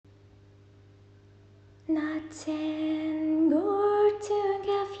Natten går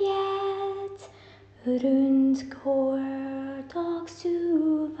tunga fjät runt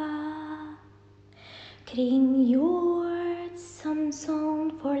gårdagssuva kring jord som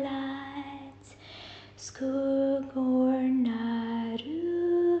sång förlät skuggorna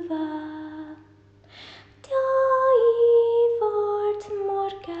ruva. Då i vårt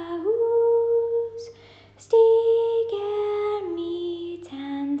mörka hus stiger mitt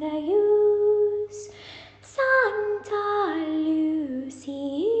enda ljus, Sankta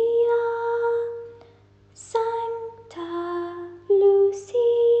Lucia, Sankta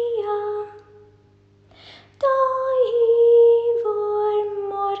Lucia. Då i vår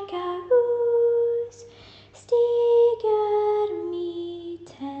mörka hus stiger mitt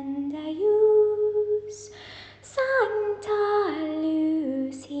enda ljus, Sankta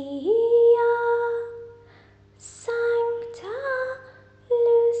Lucia, Sankta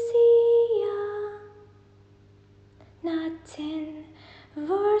Lucia. Natten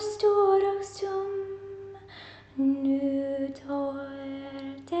var stor och stum, nu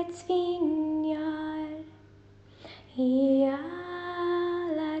torrdets vingar i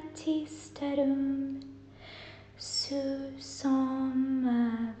alla tysta rum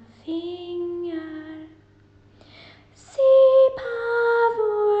sussamma vingar. Se på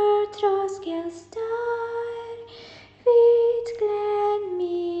vår tröskelsdörr vitklädd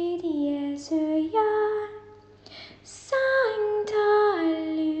med Jesu hjärta, Sankta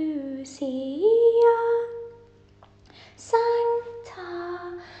Lucia, Sankta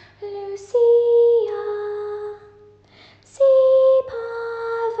Lucia. Se på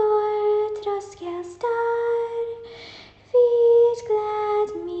vår tröskelsdörr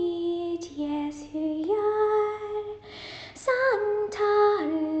vitklädd med Jesu hjärta, Sankta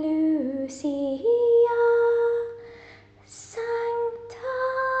Lucia, Sankta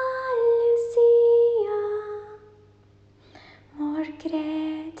Lucia.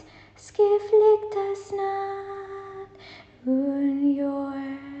 Mörkret ska flykta snabbt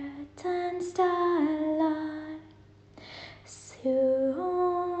jordens dallar,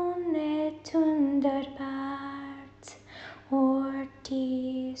 sunnet underbart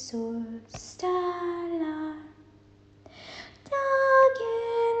Ortisos stallar.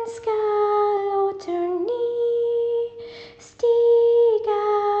 Dagen skall åter ny stiga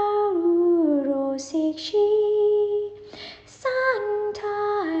ur rosig sky, Sankta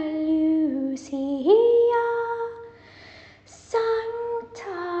Lucia,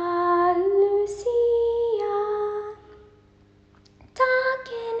 Sankta Lucia.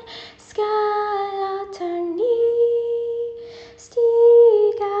 Dagen skall åter ny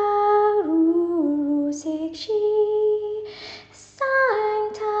stiga ur rosig sky,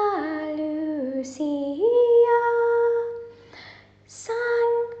 Sankta Lucia,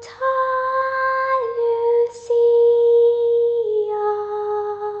 Sankta Lucia.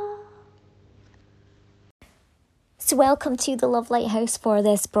 So welcome to the Love Lighthouse for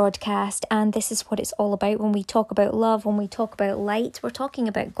this broadcast, and this is what it's all about. When we talk about love, when we talk about light, we're talking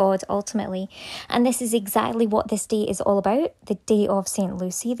about God ultimately, and this is exactly what this day is all about, the day of Saint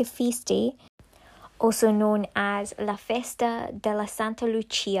Lucy, the feast day, also known as La Festa della Santa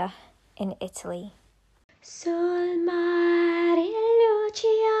Lucia in Italy. Sul mare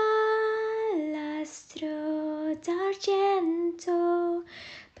Lucia, l'astro d'argento,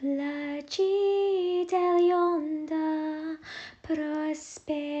 placida l'onda,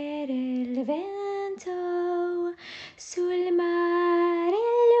 prospera il vento. Sul mare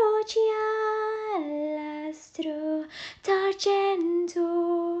Lucia, l'astro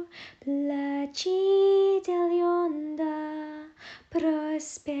d'argento, placida l'onda,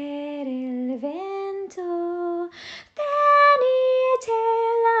 prospera il vento. Venite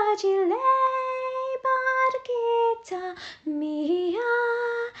laggi lei, barchetta mia,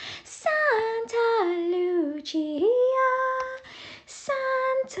 Santa Lucia,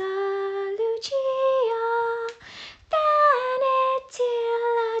 Santa Lucia. Venite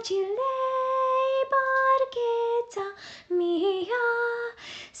laggi lei, barchetta mia,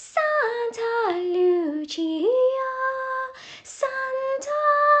 Santa Lucia, Santa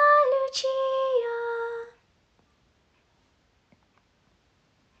Lucia.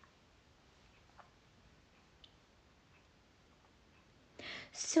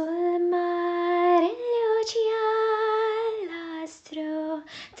 Sul mare Lucia, l'astro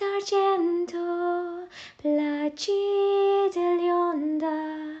d'argento, placida l'onda,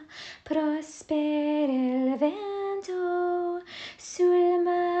 prospera il vento. Sul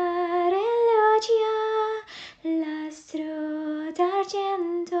mare Lucia, l'astro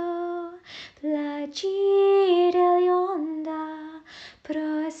d'argento, placida l'onda,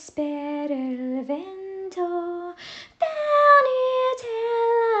 prospera il vento.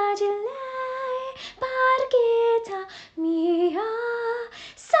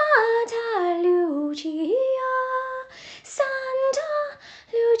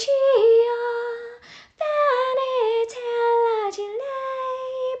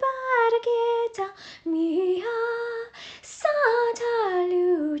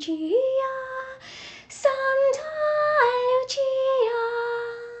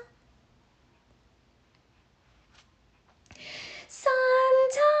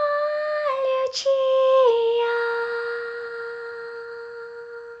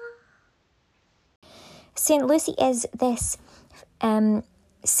 St. Lucy is this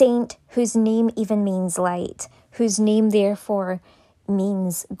saint whose name even means light, whose name therefore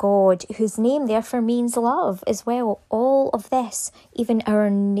means God, whose name therefore means love as well. All of this, even our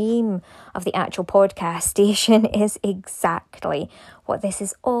name of the actual podcast station, is exactly what this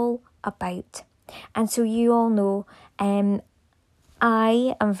is all about. And so you all know,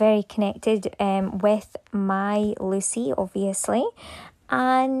 I am very connected with my Lucy, obviously,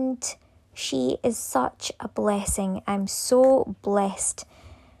 and she is such a blessing. I'm so blessed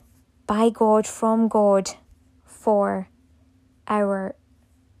by God, from God, for our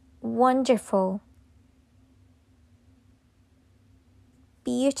wonderful,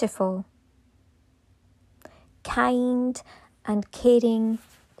 beautiful, kind and caring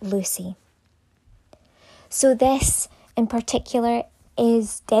Lucy. So this in particular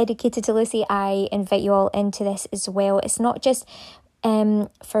is dedicated to Lucy. I invite you all into this as well. It's not just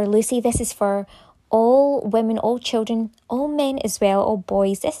for Lucy, this is for all women, all children, all men as well, all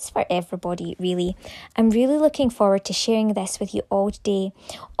boys. This is for everybody, really. I'm really looking forward to sharing this with you all today.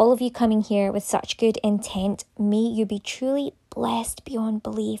 All of you coming here with such good intent. May you be truly blessed beyond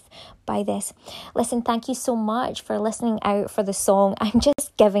belief by this. Listen, thank you so much for listening out for the song. I'm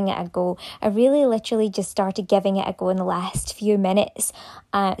just giving it a go. I really literally just started giving it a go in the last few minutes.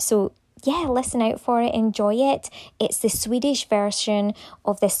 So yeah, listen out for it, enjoy it. It's the Swedish version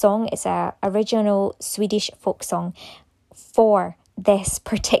of this song. It's a original Swedish folk song for this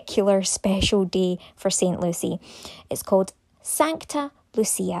particular special day for St. Lucy. It's called Sancta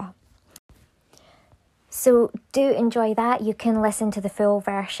Lucia. So do enjoy that. You can listen to the full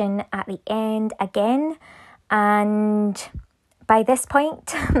version at the end again. And by this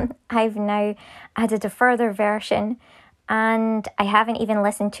point, I've now added a further version, and I haven't even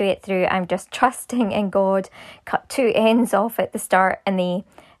listened to it through. I'm just trusting in God. Cut two ends off at the start and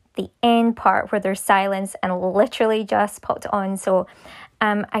the end part where there's silence, and literally just popped it on. So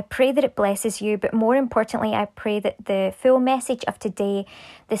I pray that it blesses you, but more importantly, I pray that the full message of today,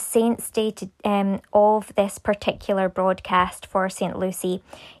 the Saints' Day of this particular broadcast for St. Lucy,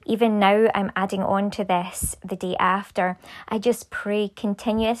 even now I'm adding on to this the day after. I just pray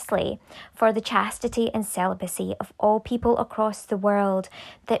continuously for the chastity and celibacy of all people across the world,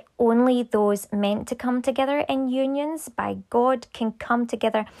 that only those meant to come together in unions by God can come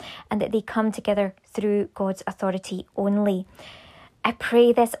together, and that they come together through God's authority only. I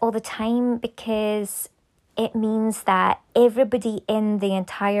pray this all the time because it means that everybody in the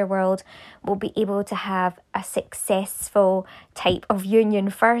entire world will be able to have a successful type of union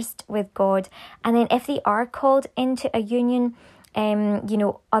first with God. And then if they are called into a union,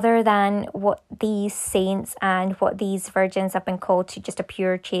 other than what these saints and what these virgins have been called to, just a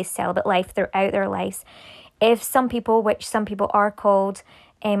pure chaste celibate life throughout their lives, if some people are called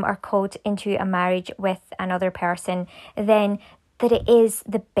into a marriage with another person, then that it is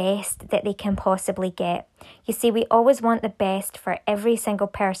the best that they can possibly get. You see, we always want the best for every single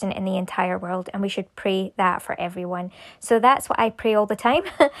person in the entire world, and we should pray that for everyone. So that's what I pray all the time.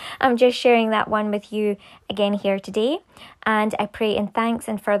 I'm just sharing that one with you again here today. And I pray in thanks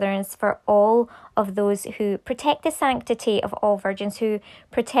and furtherance for all of those who protect the sanctity of all virgins, who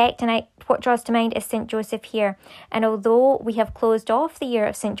protect, and what draws to mind is St. Joseph here. And although we have closed off the year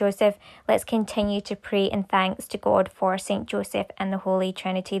of St. Joseph, let's continue to pray in thanks to God for St. Joseph and the Holy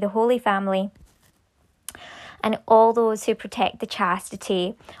Trinity, the Holy Family, and all those who protect the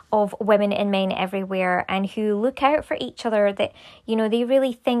chastity of women and men everywhere, and who look out for each other, that, they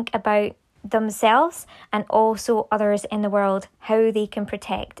really think about themselves and also others in the world, how they can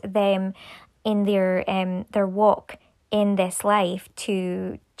protect them in their walk in this life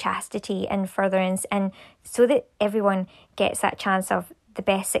to chastity and furtherance, and so that everyone gets that chance of the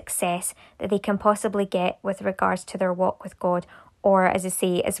best success that they can possibly get with regards to their walk with God, or as I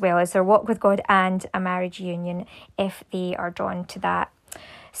say, as well as their walk with God and a marriage union if they are drawn to that.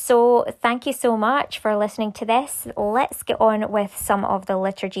 So thank you so much for listening to this. Let's get on with some of the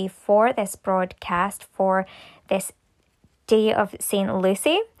liturgy for this broadcast for this day of St.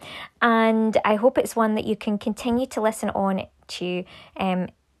 Lucy. And I hope it's one that you can continue to listen on to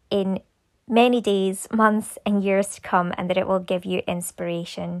in many days, months and years to come, and that it will give you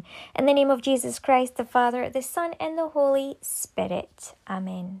inspiration. In the name of Jesus Christ, the Father, the Son and the Holy Spirit.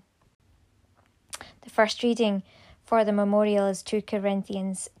 Amen. The first reading for the memorial is 2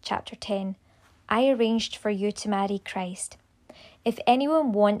 Corinthians chapter 10. I arranged for you to marry Christ. If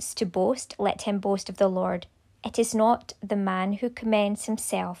anyone wants to boast, let him boast of the Lord. It is not the man who commends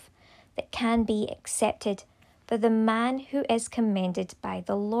himself that can be accepted, but the man who is commended by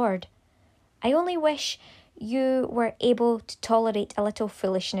the Lord. I only wish you were able to tolerate a little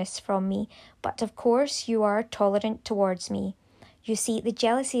foolishness from me, but of course you are tolerant towards me. You see, the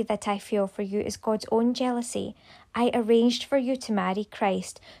jealousy that I feel for you is God's own jealousy. I arranged for you to marry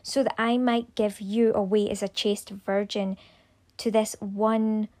Christ so that I might give you away as a chaste virgin to this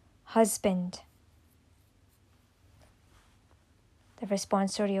one husband. The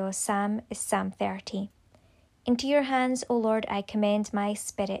responsorial psalm is Psalm 30. Into your hands, O Lord, I commend my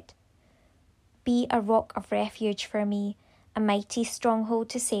spirit. Be a rock of refuge for me, a mighty stronghold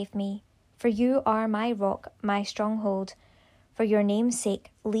to save me. For you are my rock, my stronghold. For your name's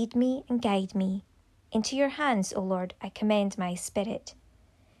sake, lead me and guide me. Into your hands, O Lord, I commend my spirit.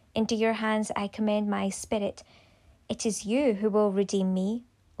 Into your hands I commend my spirit. It is you who will redeem me,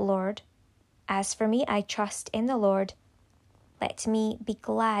 Lord. As for me, I trust in the Lord. Let me be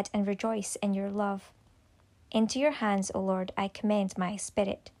glad and rejoice in your love. Into your hands, O Lord, I commend my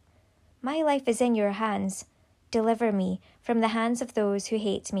spirit. My life is in your hands. Deliver me from the hands of those who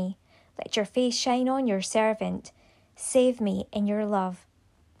hate me. Let your face shine on your servant. Save me in your love.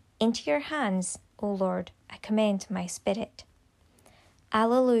 Into your hands, O Lord, I commend my spirit.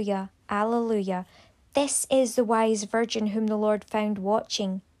 Alleluia, alleluia. This is the wise virgin whom the Lord found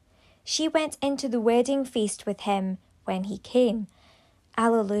watching. She went into the wedding feast with him when he came.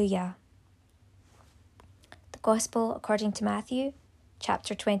 Alleluia. The Gospel according to Matthew,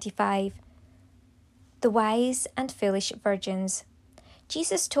 chapter 25. The wise and foolish virgins.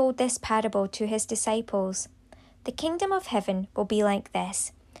 Jesus told this parable to his disciples. The kingdom of heaven will be like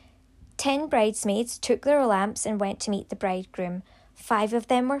this. 10 bridesmaids took their lamps and went to meet the bridegroom. 5 of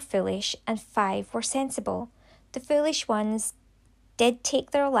them were foolish and 5 were sensible. The foolish ones did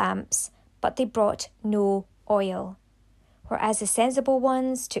take their lamps, but they brought no oil, whereas the sensible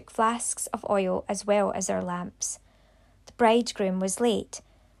ones took flasks of oil as well as their lamps. The bridegroom was late,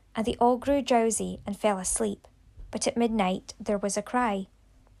 and they all grew drowsy and fell asleep. But at midnight there was a cry,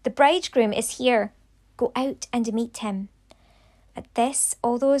 "The bridegroom is here! Go out and meet him." At this,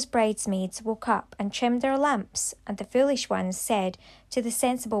 all those bridesmaids woke up and trimmed their lamps, and the foolish ones said to the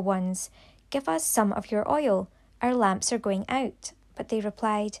sensible ones, "Give us some of your oil, our lamps are going out." But they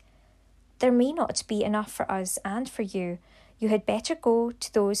replied, "There may not be enough for us and for you. You had better go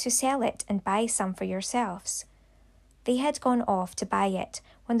to those who sell it and buy some for yourselves." They had gone off to buy it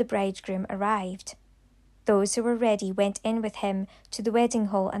when the bridegroom arrived. Those who were ready went in with him to the wedding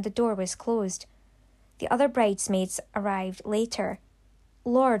hall, and the door was closed. The other bridesmaids arrived later.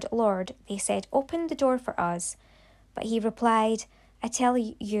 "Lord, Lord," they said, "open the door for us." But he replied, "I tell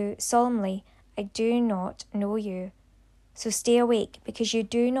you solemnly, I do not know you. So stay awake, because you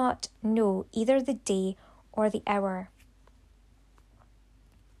do not know either the day or the hour."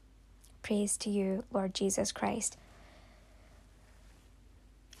 Praise to you, Lord Jesus Christ.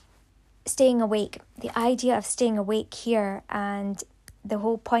 Staying awake. The idea of staying awake here, and the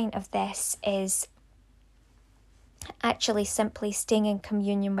whole point of this is actually simply staying in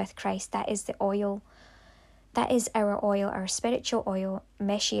communion with Christ. That is the oil. That is our oil, our spiritual oil,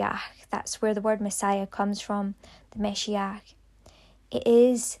 Meshiach. That's where the word Messiah comes from, the Meshiach. It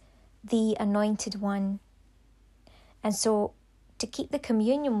is the anointed one. And so to keep the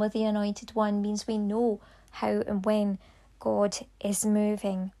communion with the anointed one means we know how and when God is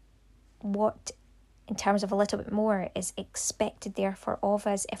moving, what, in terms of a little bit more, is expected therefore of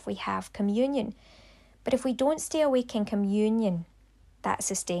us if we have communion. But if we don't stay awake in communion, that's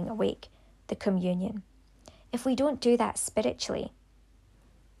the staying awake, the communion. If we don't do that spiritually,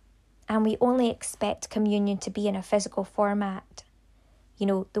 and we only expect communion to be in a physical format,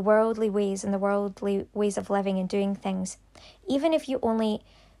 the worldly ways and the worldly ways of living and doing things, even if you only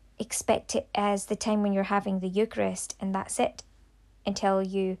expect it as the time when you're having the Eucharist and that's it, until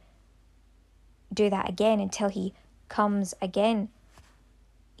you do that again, until he comes again,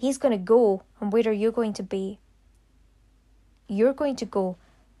 he's going to go, and where are you going to be? You're going to go,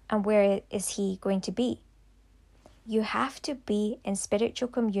 and where is he going to be? You have to be in spiritual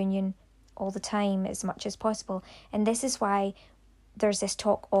communion all the time as much as possible. And this is why there's this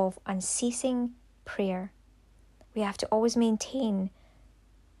talk of unceasing prayer. We have to always maintain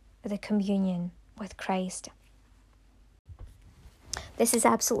the communion with Christ. This is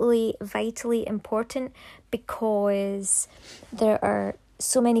absolutely vitally important because there are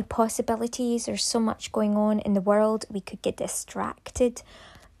so many possibilities. There's so much going on in the world. We could get distracted.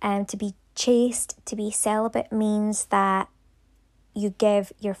 To be chaste, to be celibate means that you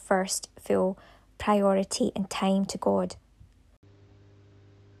give your first full priority and time to God.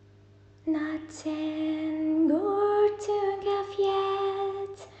 Natten går tunga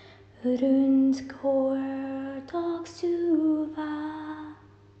fjät runt gårdagsstuva.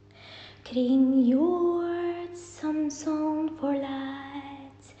 Kring jord som sånn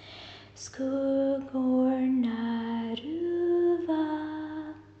forlatt skuggorna ruva.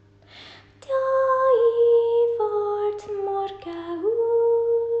 Da i vårt mörka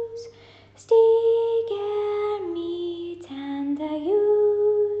hus stiger mitt enda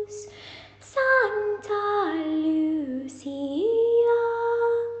ljus. Santa Lucia,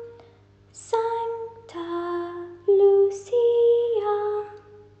 Sancta Lucia.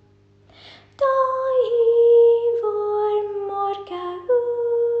 Då i vår mörka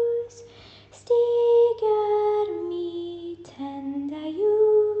hus stiger mitt enda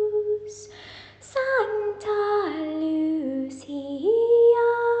ljus. Santa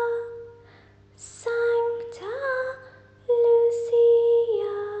Lucia, Sancta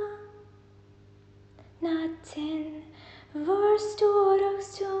Lucia. Natten var stor och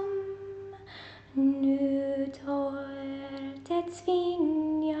stum, nu tårtets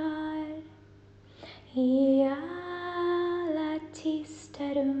vingar i alla tysta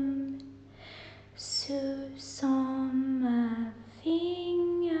rum susamma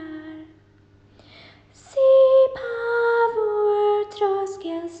vingar. Se på vår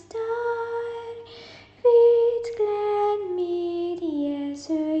tröskelsdörr, vitklädd med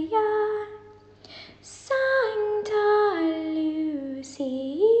Jesu hjärta. Sancta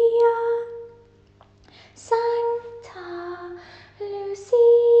Lucia, Sancta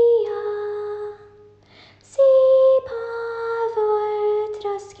Lucia. Se på vår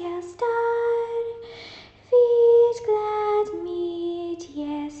tröskelsdörr, vitklädd med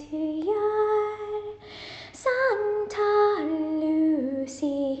Jesu hjärta. Sancta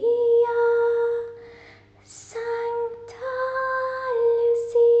Lucia, Sancta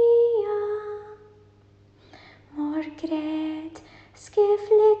Lucia. Mörkret ska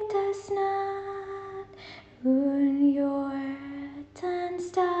flykta snabbt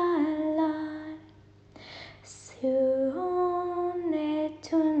jordens dallar. Son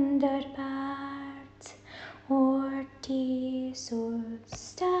ett underbart år till så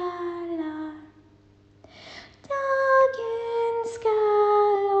starkt.